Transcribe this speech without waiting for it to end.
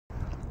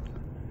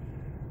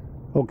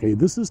Okay,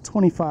 this is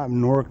 25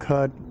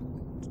 Northcutt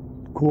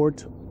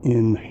Court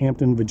in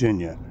Hampton,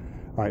 Virginia.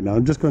 All right, now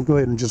I'm just going to go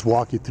ahead and just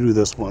walk you through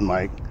this one,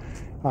 Mike.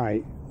 All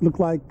right, look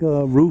like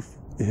roof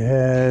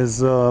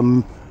has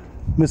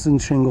missing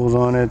shingles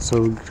on it,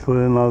 so go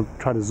ahead and I'll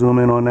try to zoom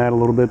in on that a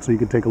little bit so you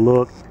can take a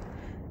look.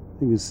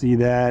 You can see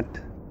that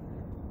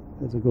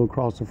as I go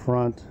across the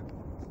front.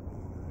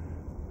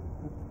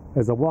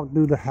 As I walk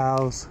through the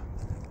house,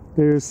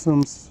 there's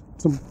some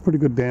pretty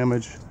good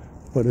damage,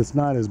 but it's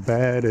not as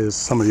bad as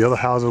some of the other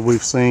houses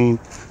we've seen.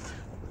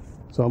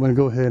 So I'm going to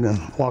go ahead and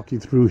walk you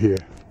through here.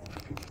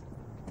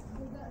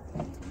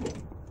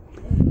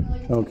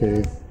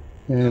 Okay,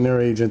 and there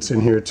are agents in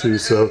here too.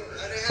 So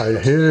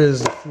here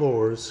is the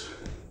floors.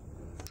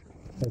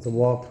 As I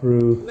walk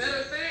through,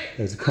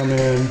 as I come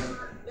in,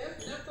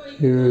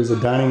 here is a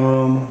dining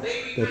room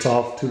that's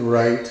off to the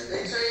right.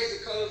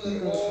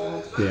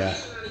 Yeah.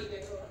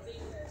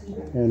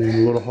 And then a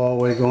little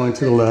hallway going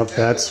to the left.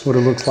 That's what it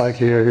looks like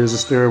here. Here's a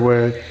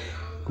stairway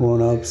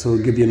going up, so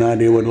it'll give you an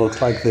idea what it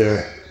looks like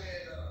there.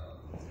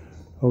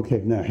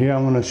 Okay, now here I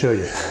want to show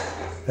you.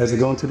 As I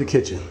go into the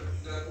kitchen,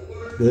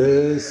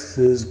 this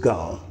is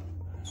gone.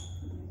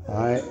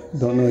 I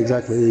don't know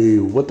exactly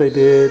what they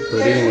did,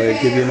 but anyway,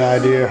 give you an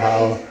idea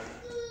how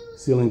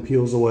ceiling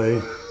peels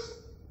away.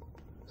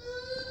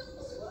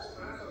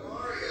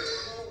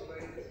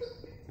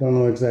 Don't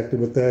know exactly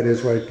what that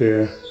is right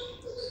there.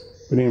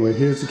 But anyway,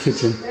 here's the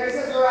kitchen. There's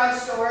a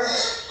garage door.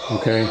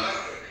 Okay.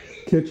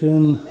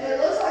 Kitchen. And it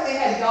looks like they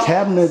had dogs.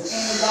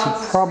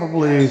 Cabinets,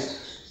 probably,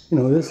 you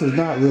know, this is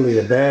not really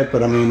a bad,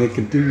 but I mean, it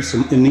could do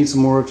some, it needs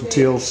some more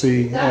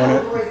TLC on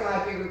That it. would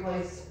be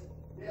replaced.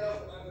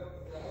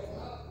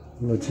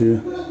 But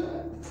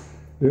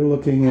they're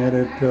looking at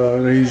it,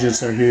 the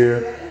agents are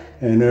here,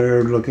 and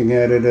they're looking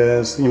at it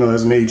as, you know,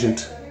 as an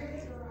agent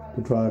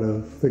to try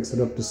to fix it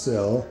up to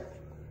sell.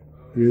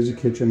 Here's the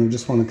kitchen. I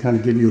just want to kind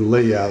of give you a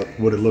layout,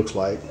 what it looks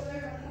like.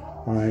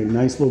 All right,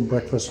 nice little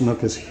breakfast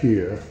nook is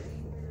here.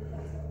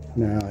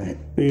 Now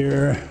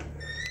here,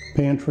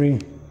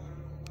 pantry.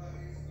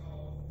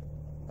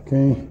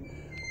 Okay,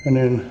 and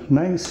then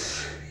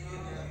nice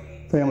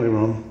family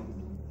room.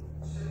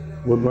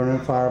 Wood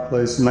burning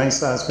fireplace, nice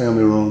size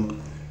family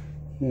room.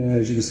 Yeah,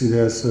 as you can see,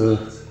 that's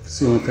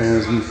ceiling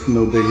fans,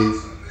 no biggie.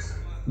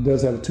 It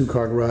does have a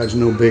 2-car garage,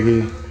 no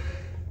biggie.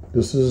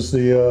 This is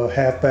the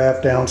half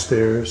bath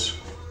downstairs.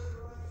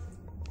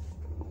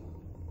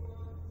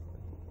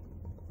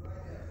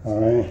 All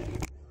right,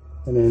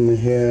 and then it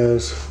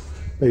has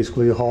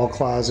basically a hall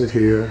closet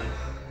here.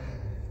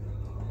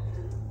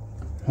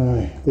 All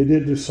right, they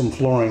did do some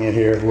flooring in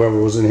here,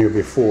 whoever was in here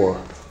before.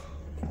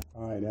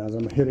 All right, now as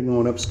I'm heading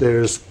on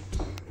upstairs,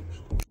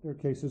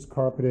 staircase is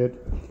carpeted,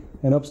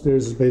 and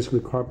upstairs is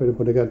basically carpeted,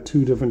 but they got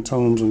 2 different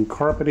tones in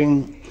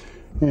carpeting.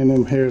 And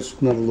then here's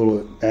another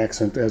little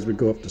accent as we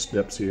go up the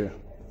steps here.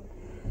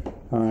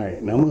 All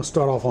right, now I'm gonna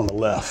start off on the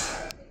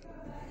left.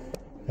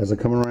 As I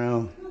come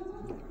around,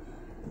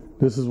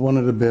 this is one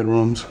of the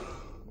bedrooms.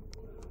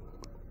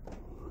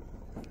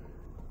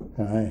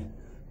 All right,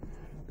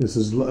 this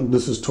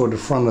is toward the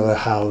front of the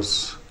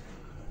house.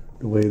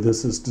 The way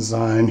this is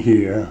designed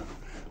here.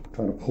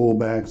 Try to pull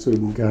back so you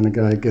can kind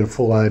of get a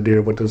full idea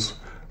of what this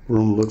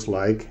room looks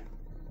like.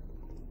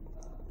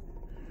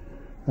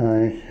 All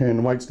right, and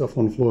the white stuff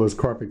on the floor is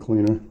carpet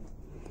cleaner,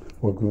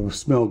 or will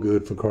smell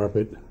good for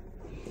carpet.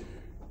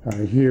 All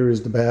right, here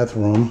is the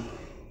bathroom.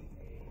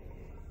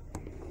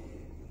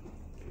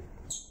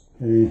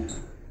 Okay.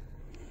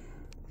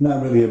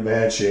 Not really in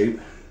bad shape.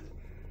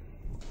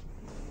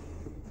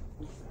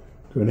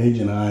 To an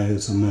agent eye,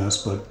 it's a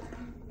mess, but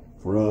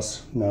for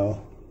us,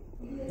 no.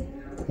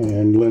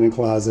 And linen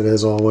closet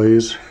as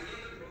always,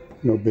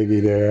 no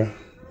biggie there.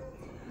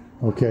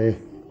 Okay,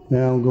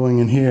 now I'm going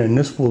in here, and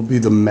this will be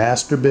the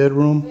master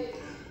bedroom.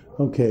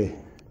 Okay,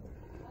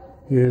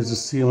 here's the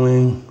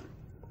ceiling.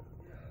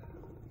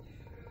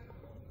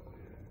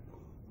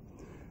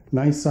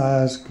 Nice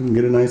size, can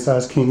get a nice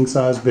size king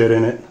size bed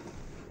in it.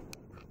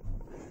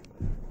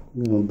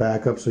 I'm gonna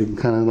back up so you can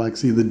kind of like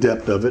see the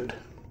depth of it.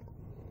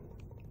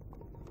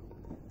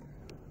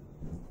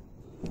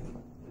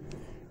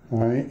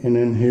 All right, and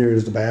then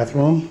here's the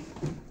bathroom.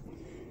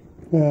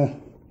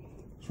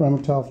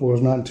 Ceramic tile floor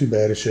is not in too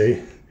bad a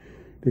shape.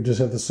 They just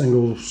have the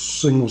single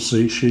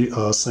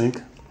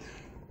sink,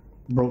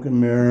 broken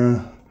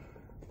mirror,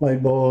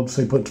 light bulbs.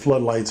 They put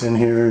floodlights in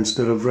here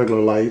instead of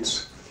regular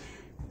lights.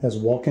 Has a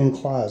walk-in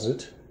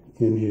closet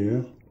in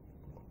here.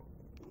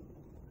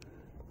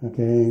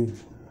 Okay,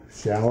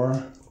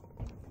 shower.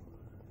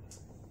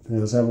 It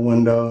does have a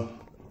window.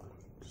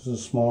 This is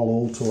a small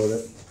old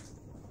toilet.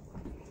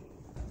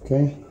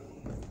 Okay.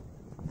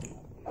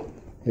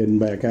 Heading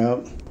back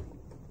out.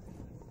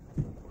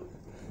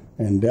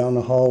 And down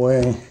the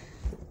hallway.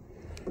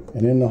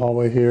 And in the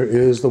hallway here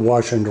is the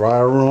washer and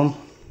dryer room.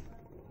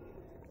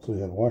 So we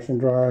have a washer and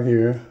dryer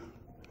here.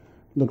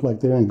 Look like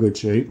they're in good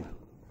shape.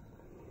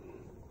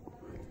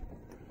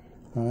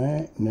 All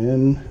right, and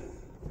then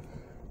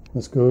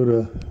let's go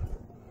to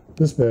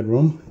this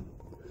bedroom.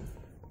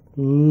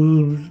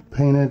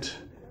 Painted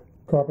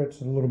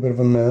Carpet's a little bit of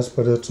a mess,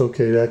 but it's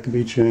okay. That can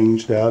be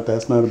changed out.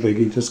 That's not a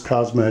biggie, just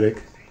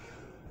cosmetic.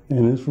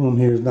 And this room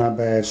here is not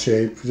bad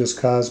shape, just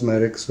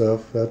cosmetic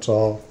stuff, that's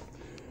all.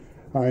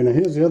 All right, now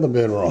here's the other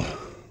bedroom.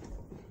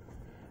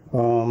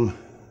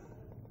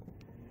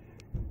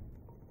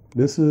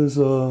 This is,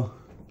 I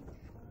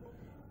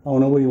don't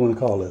know what you want to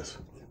call this,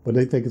 but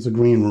they think it's a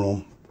green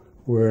room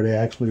where they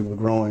actually were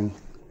growing.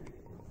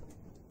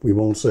 We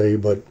won't say,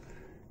 but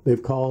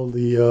they've called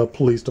the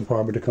police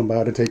department to come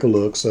by to take a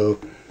look. So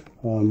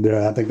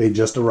I think they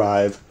just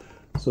arrived.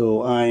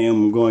 So I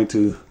am going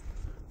to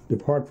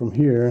depart from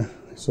here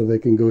so they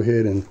can go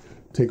ahead and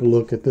take a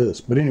look at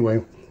this. But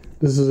anyway,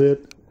 this is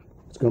it.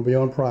 It's going to be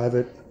on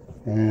private,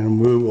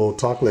 and we will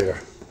talk later.